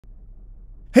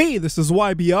Hey, this is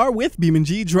WhyBeAre with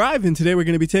BeamNG.drive, and today we're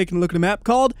going to be taking a look at a map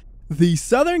called the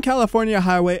Southern California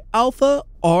Highway Alpha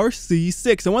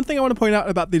RC6. And one thing I want to point out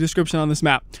about the description on this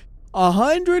map,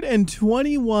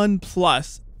 121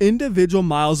 plus individual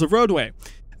miles of roadway.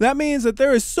 That means that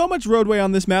there is so much roadway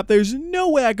on this map, there's no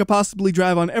way I could possibly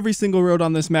drive on every single road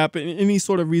on this map in any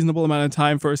sort of reasonable amount of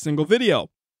time for a single video.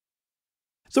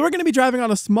 So we're going to be driving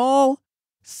on a small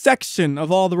section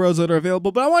of all the roads that are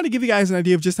available, but I wanted to give you guys an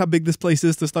idea of just how big this place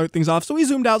is to start things off. So we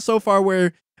zoomed out so far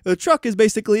where the truck is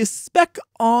basically a speck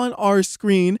on our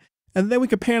screen, and then we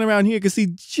could pan around here to see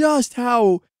just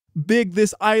how big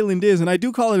this island is. And I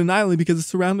do call it an island because it's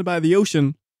surrounded by the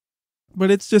ocean, but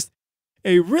it's just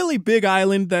a really big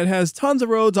island that has tons of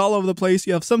roads all over the place.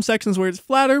 You have some sections where it's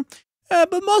flatter,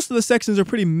 but most of the sections are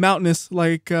pretty mountainous,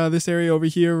 like this area over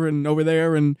here and over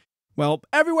there and, well,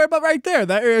 everywhere but right there.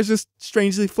 That area is just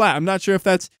strangely flat. I'm not sure if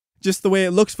that's just the way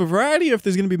it looks for variety or if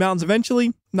there's going to be mountains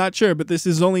eventually. Not sure, but this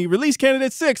is only release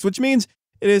candidate 6, which means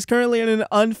it is currently in an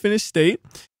unfinished state.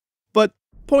 But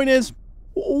point is,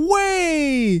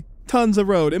 way tons of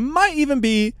road. It might even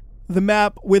be the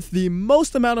map with the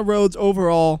most amount of roads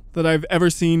overall that I've ever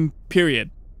seen,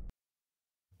 period.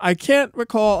 I can't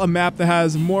recall a map that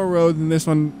has more roads than this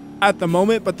one at the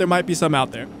moment, but there might be some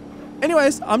out there.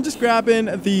 Anyways, I'm just grabbing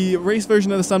the race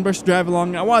version of the Sunburst to drive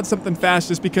along. I wanted something fast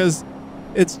just because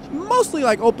it's mostly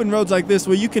like open roads like this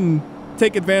where you can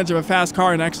take advantage of a fast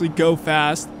car and actually go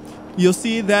fast. You'll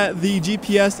see that the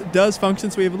GPS does function,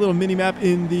 so we have a little mini map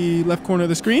in the left corner of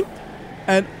the screen.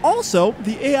 And also,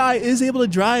 the AI is able to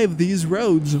drive these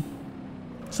roads.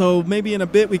 So maybe in a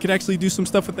bit we could actually do some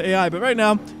stuff with the AI. But right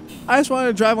now, I just wanted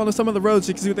to drive onto some of the roads so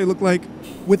you can see what they look like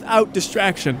without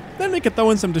distraction. Then we could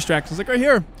throw in some distractions. Like right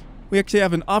here, we actually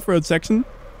have an off-road section.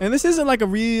 And this isn't like a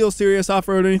real serious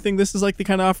off-road or anything. This is like the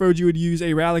kind of off-road you would use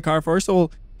a rally car for. So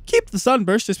we'll keep the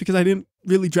Sunburst just because I didn't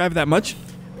really drive that much.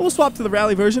 We'll swap to the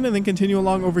rally version and then continue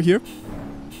along over here.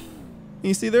 And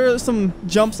you see there are some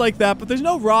jumps like that, but there's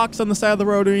no rocks on the side of the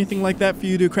road or anything like that for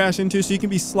you to crash into, so you can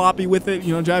be sloppy with it,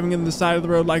 you know, driving into the side of the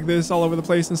road like this all over the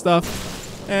place and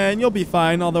stuff. And you'll be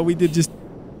fine, although we did just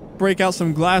break out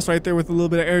some glass right there with a little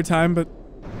bit of airtime, but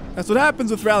that's what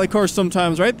happens with rally cars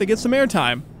sometimes, right? They get some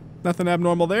airtime. Nothing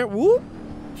abnormal there. Whoop.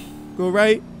 Go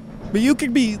right. But you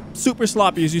could be super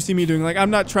sloppy as you see me doing. Like,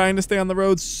 I'm not trying to stay on the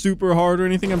road super hard or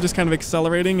anything. I'm just kind of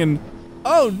accelerating and...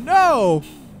 oh, no!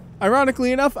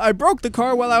 Ironically enough, I broke the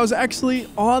car while I was actually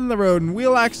on the road. And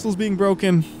wheel axles being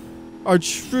broken are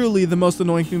truly the most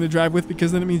annoying thing to drive with,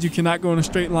 because then it means you cannot go in a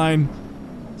straight line.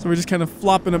 So we're just kind of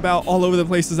flopping about all over the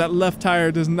places. That left tire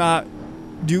does not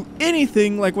do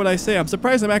anything like what I say. I'm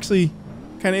surprised I'm actually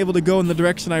kind of able to go in the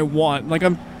direction I want. Like,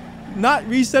 I'm not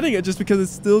resetting it just because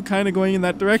it's still kind of going in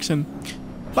that direction.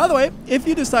 By the way, if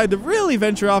you decide to really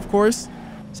venture off course,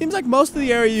 seems like most of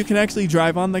the area you can actually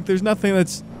drive on. Like, there's nothing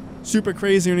that's super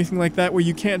crazy or anything like that where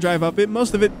you can't drive up it.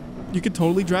 Most of it you could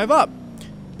totally drive up.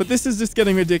 But this is just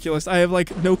getting ridiculous. I have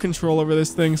like no control over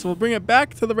this thing. So we'll bring it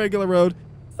back to the regular road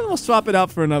and we'll swap it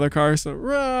out for another car. So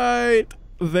right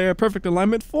there, perfect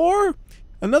alignment for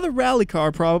another rally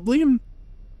car probably. And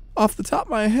off the top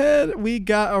of my head, we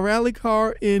got a rally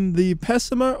car in the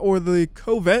Pessima or the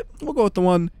Covette. We'll go with the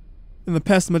one in the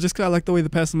Pessima just because I like the way the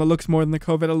Pessima looks more than the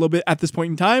Covette a little bit at this point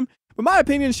in time. But my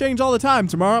opinions change all the time.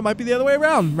 Tomorrow it might be the other way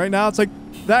around. Right now it's like,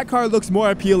 that car looks more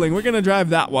appealing. We're going to drive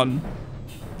that one.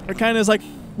 It kind of is like,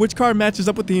 which car matches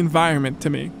up with the environment to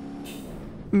me?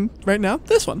 Right now,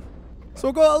 this one. So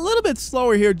we'll go a little bit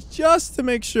slower here just to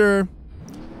make sure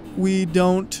we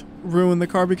don't ruin the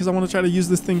car, because I want to try to use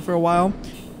this thing for a while.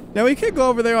 Now we could go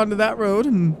over there onto that road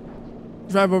and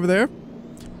drive over there,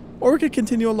 or we could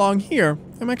continue along here.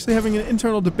 I'm actually having an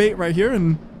internal debate right here,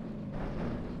 and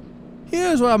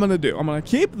here's what I'm going to do. I'm going to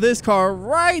keep this car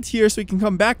right here so we can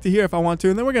come back to here if I want to,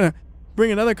 and then we're going to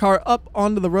bring another car up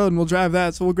onto the road and we'll drive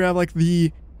that. So we'll grab like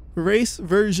the race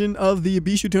version of the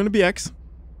Bishu 200BX,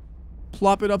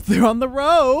 plop it up there on the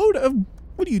road.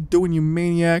 What are you doing, you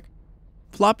maniac?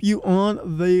 Plop you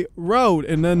on the road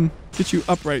and then get you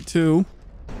upright too.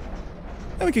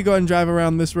 Then we could go ahead and drive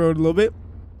around this road a little bit,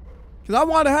 because I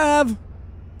want to have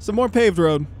some more paved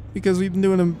road, because we've been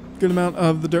doing a good amount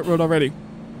of the dirt road already.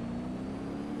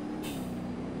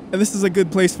 And this is a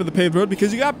good place for the paved road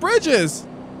because you got bridges.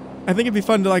 I think it'd be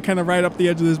fun to like kind of ride up the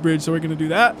edge of this bridge, so we're going to do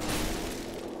that.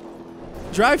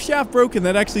 Drive shaft broken.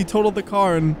 That actually totaled the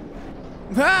car, and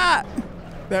that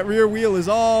rear wheel is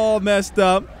all messed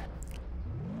up.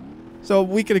 So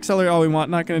we could accelerate all we want.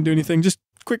 Not going to do anything. Just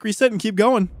quick reset and keep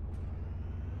going.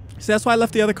 So that's why I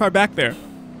left the other car back there,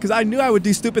 because I knew I would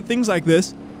do stupid things like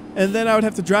this, and then I would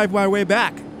have to drive my way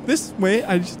back. This way,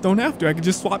 I just don't have to. I could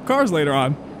just swap cars later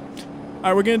on.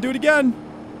 Alright, we're gonna do it again.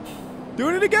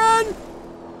 Doing it again!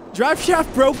 Drive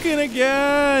shaft broken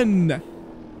again!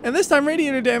 And this time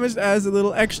radiator damaged as a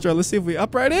little extra. Let's see if we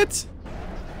upright it.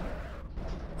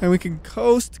 And we can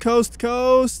coast, coast,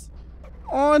 coast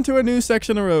onto a new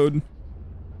section of road.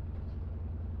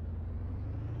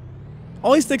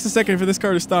 Always takes a second for this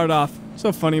car to start off.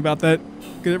 So funny about that.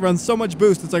 Because it runs so much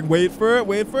boost. It's like, wait for it,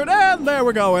 and there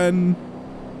we're going.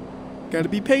 Gotta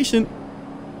be patient.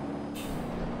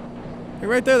 Like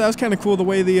right there, that was kind of cool the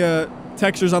way the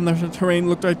textures on the terrain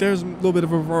looked right there. There's a little bit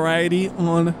of a variety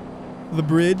on the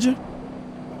bridge. And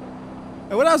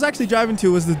what I was actually driving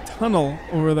to was the tunnel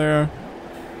over there.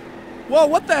 Whoa,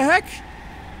 what the heck?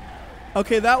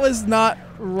 Okay, that was not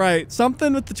right.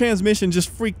 Something with the transmission just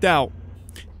freaked out.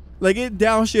 Like it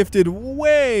downshifted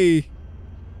way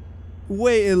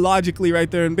illogically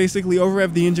right there and basically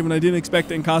overrevved the engine when I didn't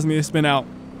expect it and caused me to spin out.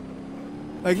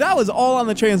 Like that was all on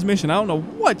the transmission. I don't know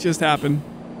what just happened.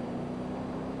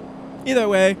 Either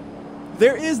way,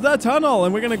 there is the tunnel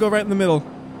and we're gonna go right in the middle.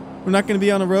 We're not gonna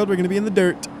be on the road, we're gonna be in the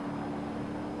dirt.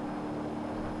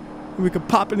 And we could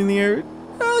pop it in the air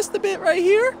just a bit right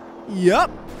here. Yup.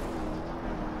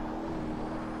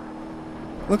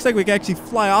 Looks like we can actually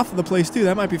fly off of the place too.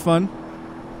 That might be fun.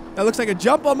 That looks like a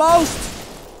jump almost.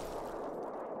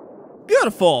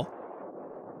 Beautiful.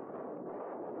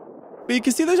 But you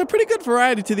can see there's a pretty good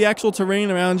variety to the actual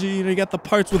terrain around you. You know, you got the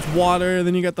parts with water,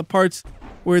 then you got the parts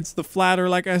where it's the flatter,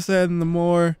 like I said, and the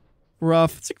more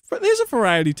rough. There's a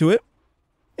variety to it.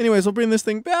 Anyways, we'll bring this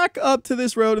thing back up to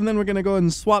this road, and then we're going to go ahead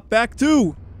and swap back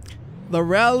to the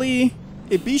Rally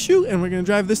Ibishu, and we're going to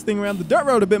drive this thing around the dirt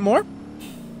road a bit more.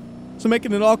 So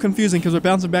making it all confusing because we're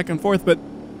bouncing back and forth, but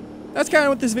that's kind of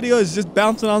what this video is, just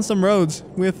bouncing on some roads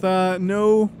with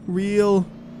no real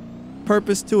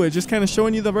purpose to it. Just kind of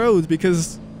showing you the roads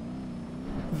because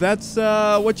that's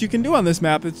what you can do on this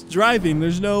map. It's driving.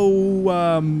 There's no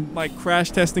like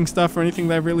crash testing stuff or anything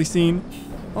that I've really seen.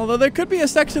 Although there could be a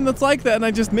section that's like that and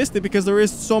I just missed it because there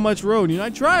is so much road. You know,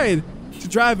 I tried to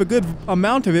drive a good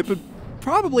amount of it, but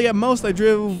probably at most I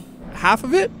drove half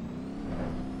of it.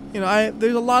 You know,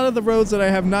 there's a lot of the roads that I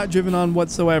have not driven on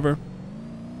whatsoever.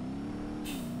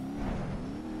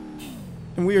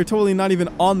 And we are totally not even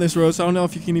on this road, so I don't know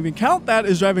if you can even count that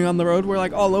as driving on the road. We're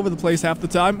like all over the place half the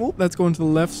time. Oop, that's going to the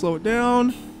left, slow it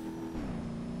down.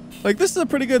 Like this is a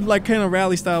pretty good like kind of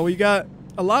rally style where you got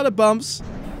a lot of bumps,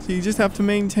 so you just have to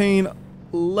maintain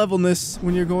levelness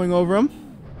when you're going over them.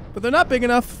 But they're not big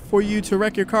enough for you to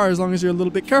wreck your car as long as you're a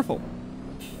little bit careful.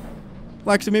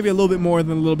 Well, actually maybe a little bit more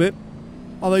than a little bit.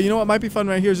 Although, you know what might be fun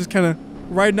right here is just kind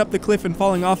of riding up the cliff and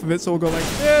falling off of it. So we'll go like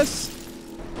this.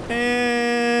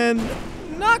 And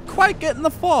not quite getting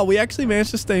the fall. We actually managed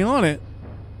to stay on it.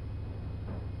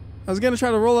 I was going to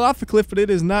try to roll it off the cliff, but it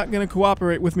is not going to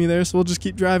cooperate with me there. So we'll just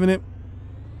keep driving it.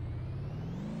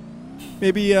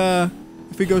 Maybe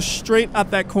if we go straight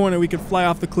at that corner, we could fly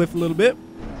off the cliff a little bit.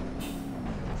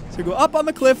 So go up on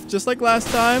the cliff just like last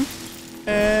time.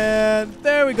 And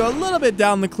there we go, a little bit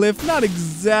down the cliff. Not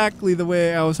exactly the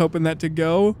way I was hoping that to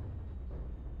go.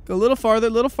 Go a little farther,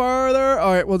 a little farther.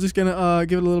 All right, we're just gonna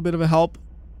give it a little bit of a help.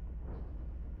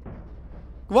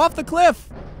 Go off the cliff.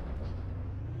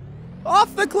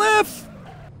 Off the cliff.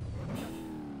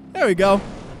 There we go.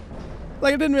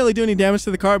 Like, it didn't really do any damage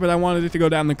to the car, but I wanted it to go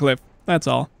down the cliff. That's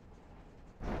all.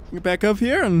 Get back up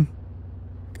here and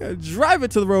drive it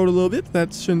to the road a little bit.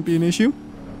 That shouldn't be an issue.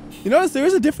 You notice there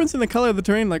is a difference in the color of the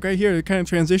terrain. Like right here, it kind of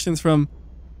transitions from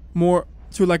more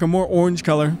to like a more orange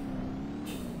color.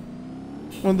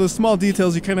 One of those small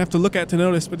details you kind of have to look at to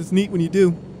notice, but it's neat when you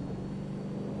do.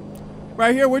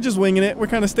 Right here, we're just winging it. We're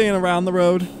kind of staying around the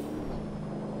road.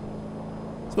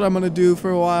 That's what I'm going to do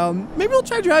for a while. Maybe we'll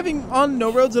try driving on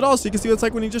no roads at all so you can see what it's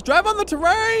like when you just drive on the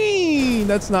terrain.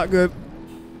 That's not good.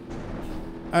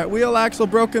 All right, wheel axle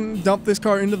broken. Dump this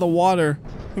car into the water.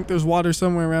 I think there's water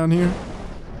somewhere around here.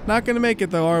 Not gonna make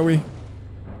it though, are we?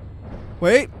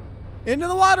 Wait! Into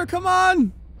the water, come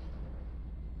on!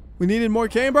 We needed more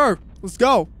camber. Let's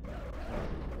go.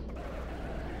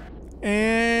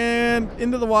 And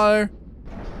into the water.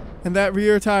 And that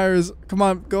rear tire is, come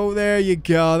on, go, there you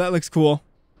go. That looks cool.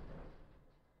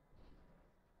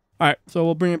 Alright, so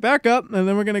we'll bring it back up, and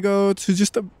then we're gonna go to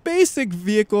just a basic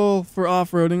vehicle for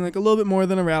off-roading, like a little bit more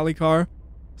than a rally car.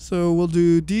 So we'll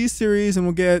do D series and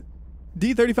we'll get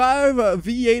D35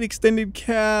 V8 extended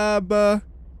cab.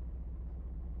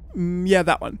 Yeah,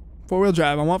 that one. 4-wheel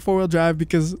drive. I want 4-wheel drive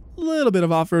because a little bit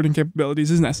of off-roading capabilities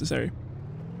is necessary.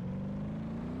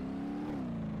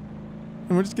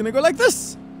 And we're just gonna go like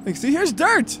this. Like, see, here's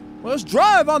dirt. Well, let's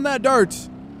drive on that dirt.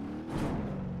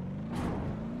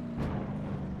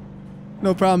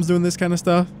 No problems doing this kind of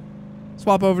stuff.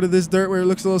 Swap over to this dirt where it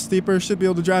looks a little steeper. Should be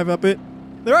able to drive up it.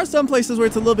 There are some places where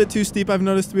it's a little bit too steep, I've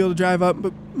noticed, to be able to drive up,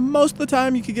 but most of the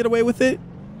time you can get away with it.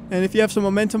 And if you have some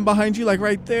momentum behind you, like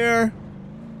right there,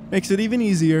 makes it even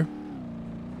easier.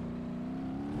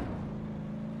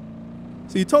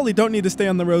 So you totally don't need to stay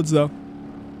on the roads, though.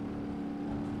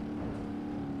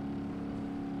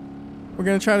 We're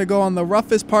going to try to go on the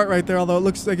roughest part right there, although it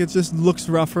looks like it just looks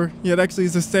rougher. Yeah, it actually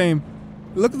is the same.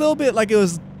 It looked a little bit like it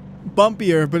was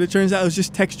bumpier, but it turns out it was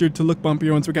just textured to look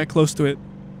bumpier once we got close to it.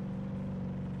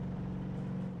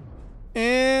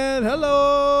 And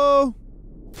hello!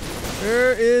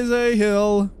 There is a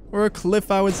hill, or a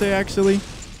cliff, I would say, actually.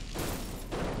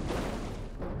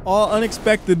 All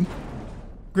unexpected.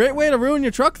 Great way to ruin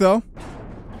your truck, though.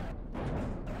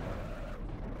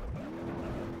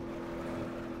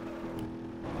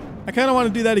 I kind of want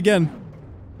to do that again.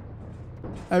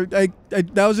 That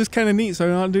was just kind of neat, so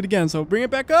I want to do it again. So bring it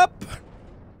back up.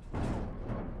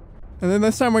 And then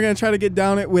this time we're going to try to get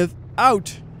down it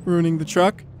without ruining the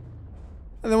truck.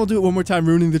 And then we'll do it one more time,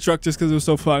 ruining the truck just because it was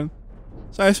so fun.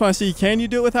 So I just want to see, can you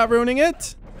do it without ruining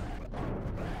it?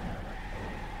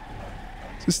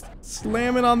 Just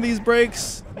slamming on these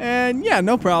brakes. And yeah,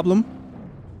 no problem.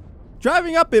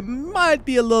 Driving up it might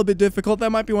be a little bit difficult. That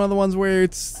might be one of the ones where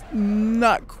it's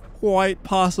not quite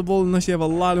possible unless you have a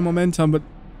lot of momentum. But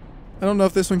I don't know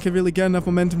if this one can really get enough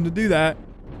momentum to do that.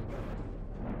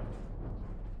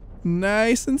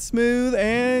 Nice and smooth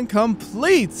and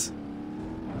complete.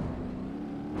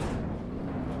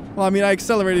 Well, I mean, I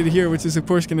accelerated here, which is, of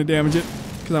course, going to damage it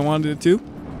because I wanted it to.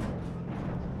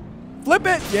 Flip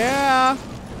it! Yeah!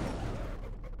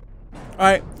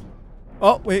 Alright.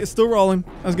 Oh, wait, it's still rolling.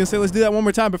 I was going to say, let's do that one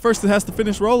more time, but first it has to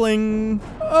finish rolling.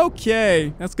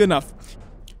 Okay, that's good enough.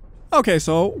 Okay,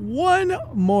 so one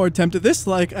more attempt at this,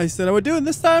 like I said I would do, and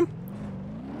this time,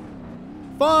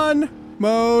 fun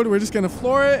mode. We're just going to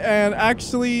floor it and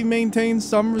actually maintain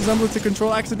some resemblance to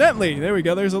control accidentally. There we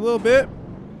go, there's a little bit.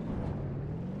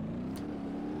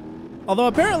 Although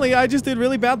apparently I just did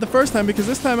really bad the first time because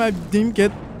this time I didn't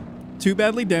get too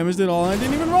badly damaged at all and I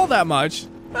didn't even roll that much.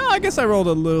 Well, I guess I rolled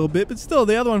a little bit, but still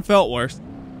the other one felt worse.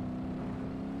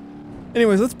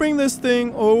 Anyways, let's bring this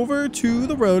thing over to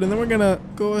the road and then we're gonna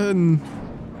go ahead and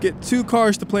get 2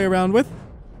 cars to play around with.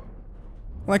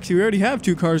 Well, actually, we already have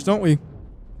 2 cars, don't we?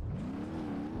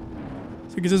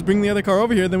 So we can just bring the other car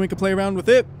over here, then we can play around with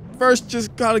it. First,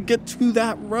 just gotta get to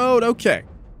that road. Okay.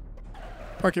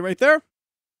 Park it right there.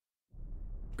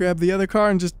 Grab the other car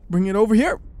and just bring it over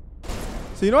here.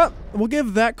 So you know what? We'll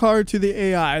give that car to the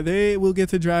AI. They will get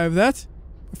to drive that.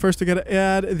 First, I gotta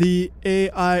add the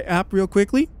AI app real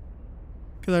quickly.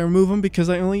 Because I remove them because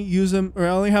I only use them, or I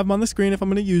only have them on the screen if I'm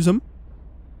gonna use them.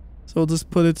 So we'll just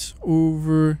put it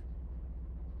over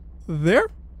there.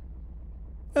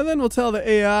 And then we'll tell the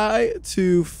AI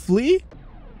to flee.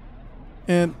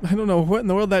 And I don't know what in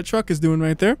the world that truck is doing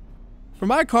right there. For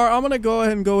my car, I'm gonna go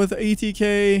ahead and go with the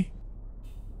ATK.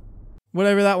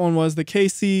 Whatever that one was, the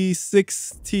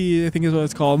KC6T, I think is what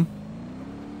it's called.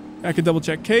 I can double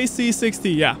check.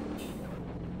 KC6T, yeah.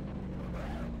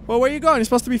 Well, where are you going? You're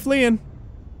supposed to be fleeing.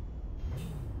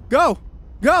 Go!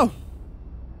 Go!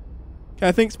 Okay,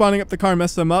 I think spawning up the car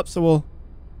messed them up, so we'll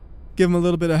give them a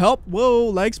little bit of help. Whoa,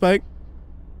 lag spike.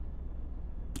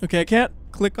 Okay, I can't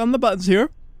click on the buttons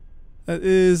here. That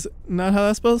is not how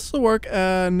that's supposed to work.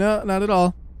 No, not at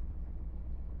all.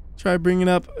 Try bringing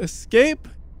up escape.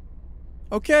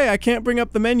 Okay, I can't bring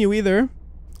up the menu either.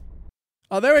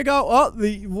 Oh, there we go. Oh,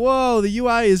 whoa, the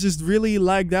UI is just really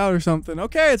lagged out or something.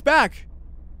 Okay, it's back.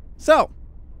 So,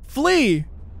 flee.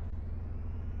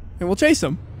 And we'll chase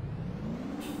them.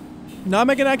 Now am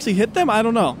I gonna actually hit them? I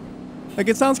don't know. Like,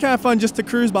 it sounds kind of fun just to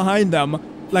cruise behind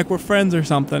them like we're friends or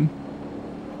something.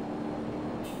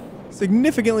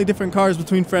 Significantly different cars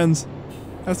between friends.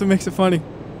 That's what makes it funny.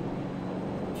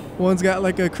 One's got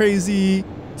like a crazy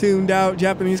tuned out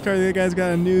Japanese car. The other guy's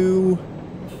got a new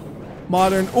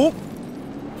modern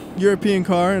European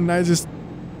car, and I just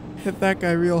hit that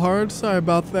guy real hard. Sorry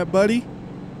about that, buddy.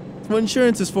 That's what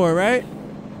insurance is for, right?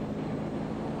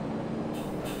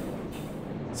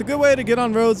 It's a good way to get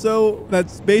on roads, though,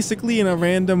 that's basically in a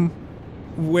random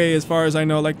way as far as I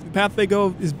know. Like, the path they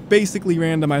go is basically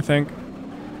random, I think.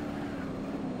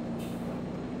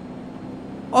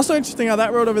 Also interesting how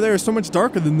that road over there is so much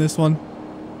darker than this one.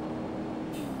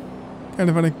 Kind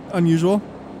of unusual.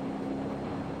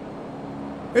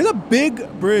 There's a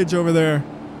big bridge over there.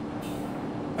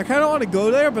 I kind of want to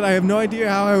go there, but I have no idea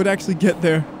how I would actually get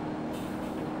there.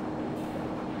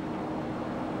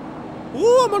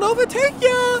 Ooh, I'm gonna overtake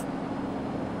ya!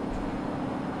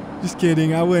 Just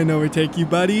kidding, I wouldn't overtake you,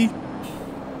 buddy.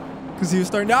 Because he was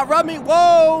starting to outrun me.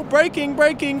 Whoa! Braking,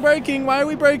 braking, braking. Why are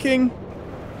we braking?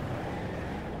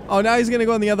 Oh, now he's gonna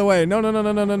go in the other way. No, no, no,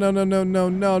 no, no, no, no, no, no, no,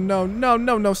 no, no, no,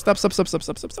 no, no. Stop, stop, stop, stop,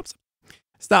 stop, stop, stop, stop.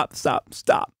 Stop, stop,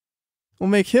 stop. We'll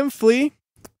make him flee.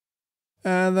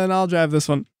 And then I'll drive this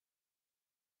one.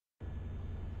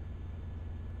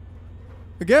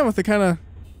 Again, with the kind of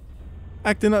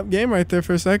acting up game right there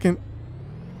for a second.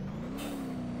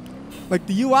 Like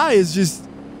the UI is just...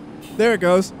 There it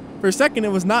goes. For a second,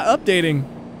 it was not updating.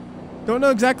 Don't know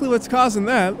exactly what's causing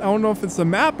that. I don't know if it's the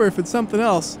map or if it's something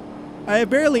else. I have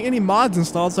barely any mods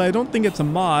installed, so I don't think it's a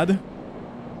mod.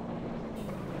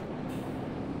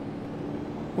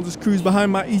 We'll just cruise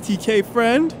behind my ETK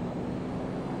friend,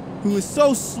 who is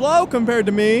so slow compared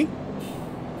to me.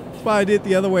 That's why I did it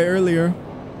the other way earlier.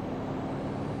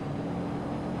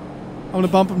 I'm gonna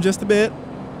bump him just a bit.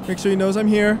 Make sure he knows I'm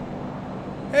here.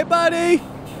 Hey, buddy!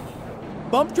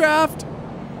 Bump draft!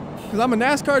 Because I'm a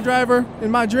NASCAR driver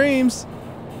in my dreams.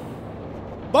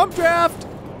 Bump draft!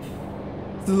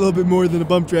 It's a little bit more than a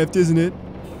bump draft, isn't it?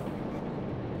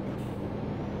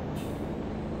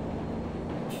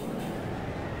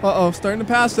 Uh-oh, starting to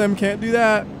pass them. Can't do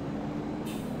that.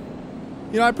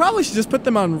 You know, I probably should just put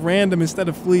them on random instead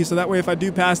of flee, so that way if I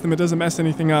do pass them, it doesn't mess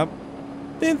anything up.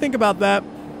 Didn't think about that.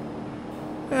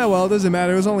 Yeah, well, it doesn't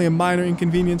matter. It was only a minor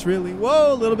inconvenience, really.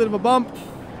 Whoa, a little bit of a bump.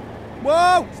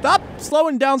 Whoa! Stop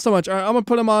slowing down so much. All right, I'm going to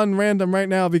put them on random right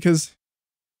now because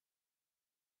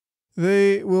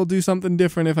they will do something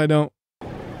different if I don't.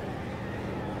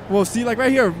 Whoa, see, like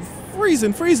right here.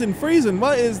 Freezing, freezing, freezing.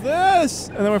 What is this?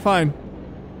 And then we're fine.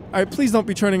 All right, please don't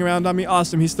be turning around on me.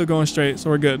 Awesome, he's still going straight, so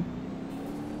we're good.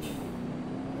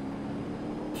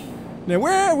 Now,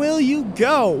 where will you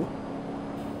go?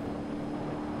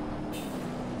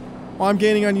 Oh, I'm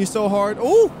gaining on you so hard.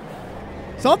 Oh!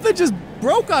 Something just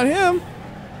broke on him.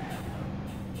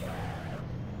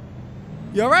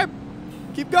 You alright?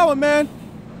 Keep going, man.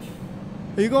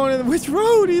 Are you going in which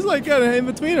road? He's like kind of in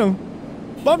between them.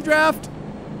 Bump draft.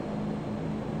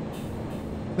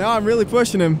 Now I'm really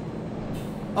pushing him.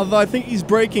 Although I think he's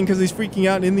braking because he's freaking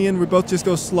out, and in the end we both just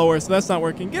go slower, so that's not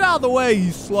working. Get out of the way, you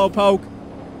slowpoke.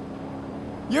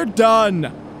 You're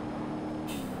done.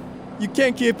 You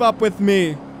can't keep up with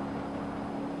me.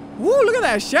 Woo, look at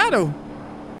that shadow.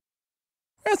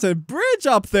 There's a bridge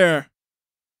up there.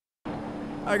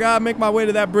 I gotta make my way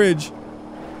to that bridge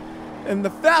in the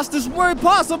fastest way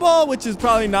possible, which is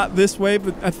probably not this way,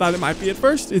 but I thought it might be at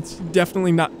first. It's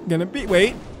definitely not gonna be.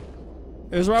 Wait.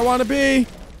 There's where I want to be.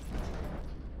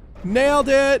 Nailed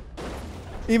it.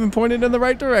 Even pointed in the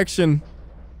right direction.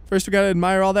 First, we gotta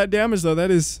admire all that damage, though.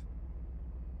 That is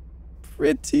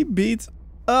pretty beat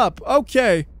up.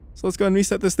 Okay. So let's go and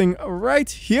reset this thing right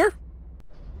here.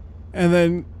 And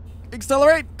then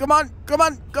accelerate. Come on. Come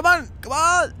on. Come on. Come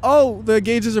on. Oh, the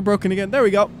gauges are broken again. There we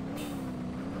go.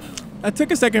 That took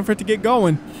a second for it to get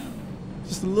going.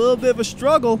 Just a little bit of a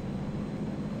struggle.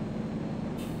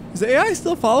 Is the AI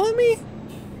still following me?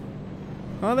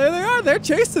 Oh, there they are. They're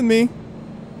chasing me.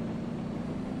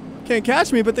 Can't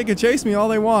catch me, but they can chase me all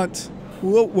they want.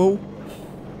 Whoa, whoa.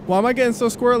 Why am I getting so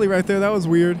squirrely right there? That was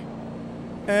weird.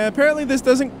 And apparently this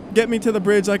doesn't get me to the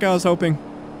bridge like I was hoping.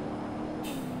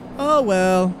 Oh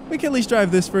well, we can at least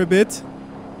drive this for a bit.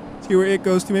 See where it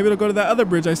goes to. Maybe it'll go to that other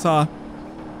bridge I saw.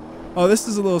 Oh, this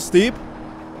is a little steep.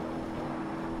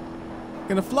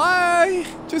 Gonna fly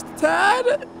just a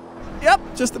tad. Yep,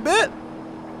 just a bit.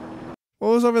 What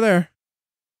was over there?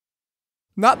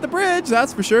 Not the bridge,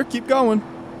 that's for sure. Keep going.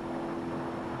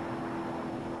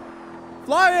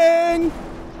 Flying!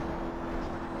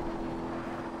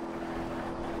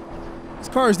 This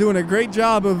car is doing a great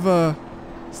job of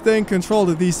staying controlled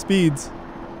at these speeds.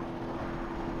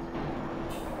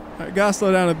 Alright, gotta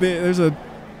slow down a bit. There's a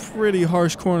pretty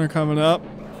harsh corner coming up.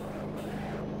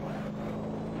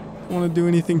 Don't want to do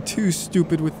anything too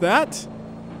stupid with that.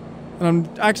 And I'm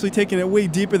actually taking it way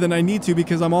deeper than I need to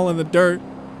because I'm all in the dirt.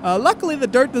 Luckily, the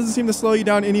dirt doesn't seem to slow you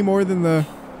down any more than the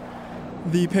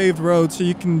paved road, so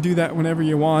you can do that whenever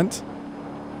you want.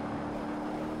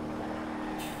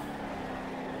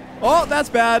 Oh, that's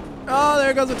bad. Oh,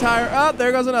 there goes a tire. Oh,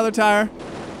 there goes another tire.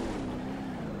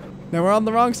 Now we're on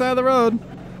the wrong side of the road.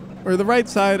 Or the right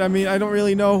side. I mean, I don't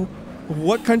really know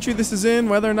what country this is in,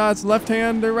 whether or not it's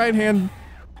left-hand or right-hand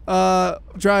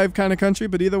drive kind of country,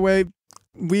 but either way,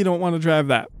 we don't want to drive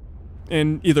that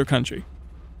in either country.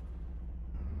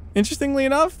 Interestingly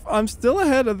enough, I'm still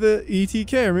ahead of the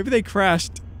ETK, or maybe they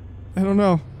crashed. I don't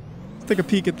know. Let's take a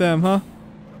peek at them, huh?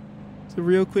 It's a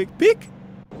real quick peek.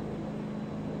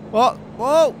 Whoa,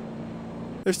 whoa!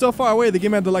 They're so far away, the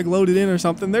game had to like load it in or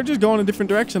something. They're just going a different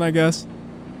direction, I guess.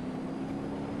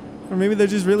 Or maybe they're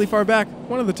just really far back.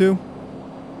 One of the two.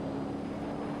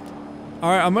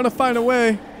 Alright, I'm gonna find a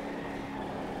way.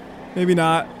 Maybe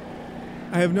not.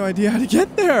 I have no idea how to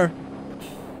get there.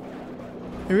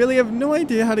 I really have no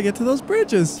idea how to get to those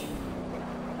bridges.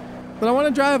 But I want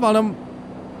to drive on them.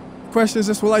 The question is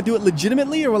just, will I do it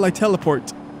legitimately or will I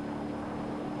teleport?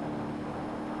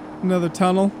 Another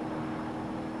tunnel.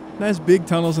 Nice big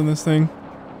tunnels in this thing.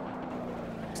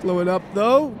 Slow it up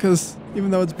though, because even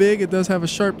though it's big, it does have a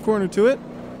sharp corner to it.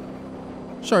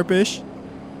 Sharpish.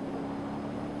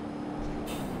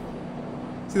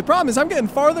 See, the problem is I'm getting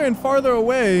farther and farther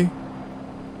away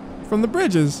from the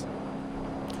bridges.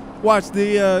 Watch,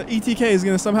 the ETK is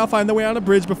going to somehow find the way on a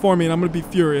bridge before me, and I'm going to be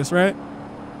furious, right?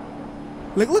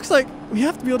 Like, looks like we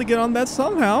have to be able to get on that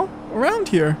somehow around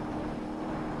here.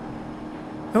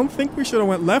 I don't think we should have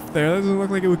went left there. That doesn't look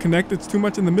like it would connect. It's too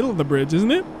much in the middle of the bridge,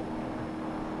 isn't it?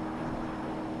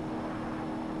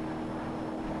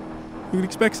 You would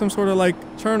expect some sort of, like,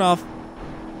 turn off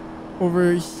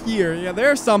over here. Yeah,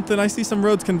 there's something. I see some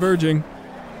roads converging.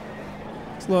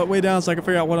 Slow it way down so I can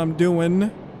figure out what I'm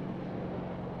doing.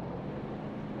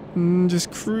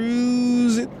 Just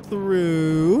cruise it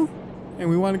through. And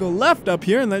we want to go left up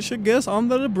here, and that should get us on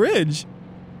the bridge.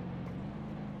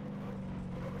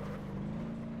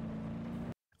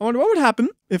 I wonder what would happen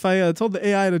if I told the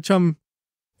AI to come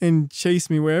and chase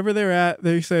me wherever they're at.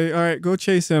 They say, all right, go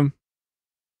chase him.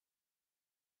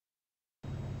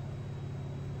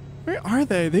 Where are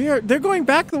they? They're going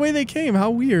back the way they came. How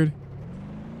weird.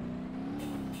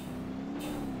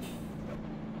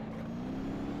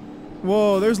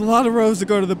 Whoa, there's a lot of roads to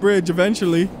go to the bridge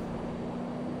eventually.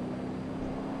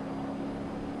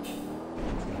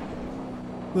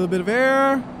 A little bit of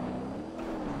air.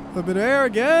 A little bit of air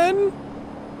again.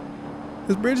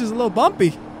 This bridge is a little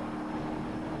bumpy.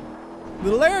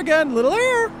 Little air again, little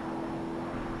air.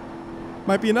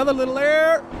 Might be another little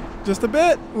air. Just a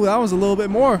bit. Ooh, that was a little bit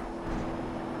more.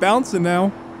 Bouncing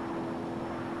now.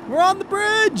 We're on the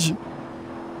bridge.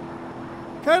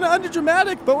 Kind of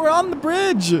underdramatic, but we're on the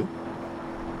bridge.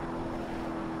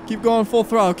 Keep going full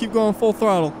throttle. Keep going full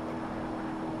throttle.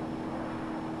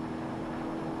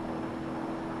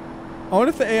 I wonder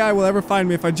if the AI will ever find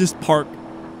me if I just park.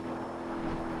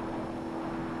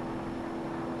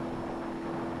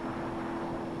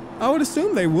 I would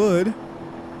assume they would.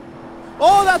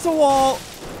 Oh, that's a wall.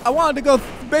 I wanted to go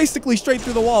basically straight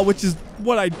through the wall, which is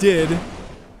what I did.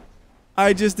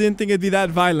 I just didn't think it'd be that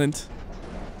violent.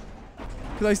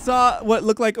 Because I saw what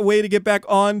looked like a way to get back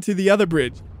onto the other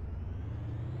bridge.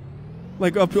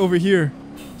 Like up over here.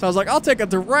 So I was like, I'll take a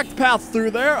direct path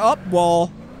through there. Up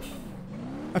wall.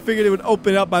 I figured it would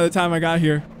open up by the time I got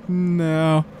here.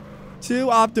 No.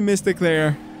 Too optimistic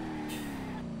there.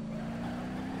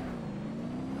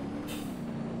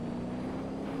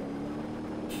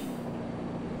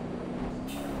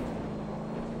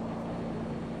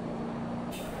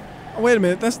 Oh, wait a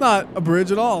minute. That's not a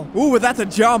bridge at all. Ooh, that's a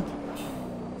jump.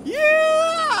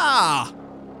 Yeah!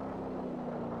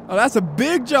 Oh, that's a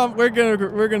big jump. We're gonna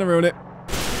ruin it.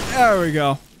 There we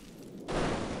go.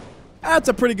 That's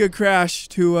a pretty good crash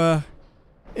to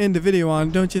end the video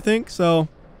on, don't you think? So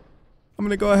I'm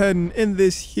gonna go ahead and end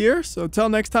this here. So till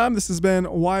next time, this has been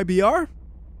WhyBeAre.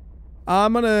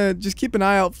 I'm gonna just keep an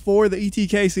eye out for the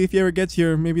ETK, see if he ever gets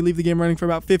here. Maybe leave the game running for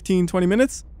about 15-20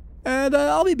 minutes, and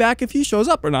I'll be back if he shows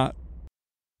up or not.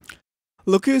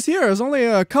 Look who's here. It's only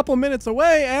a couple minutes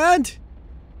away, and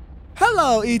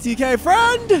hello, ETK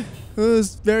friend,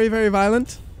 who's very, very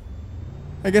violent.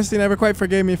 I guess he never quite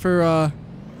forgave me for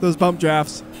those bump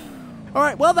drafts.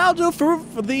 Alright, well, that'll do for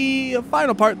the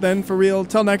final part then, for real.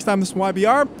 Till next time, this is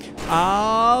WhyBeAre.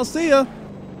 I'll see ya.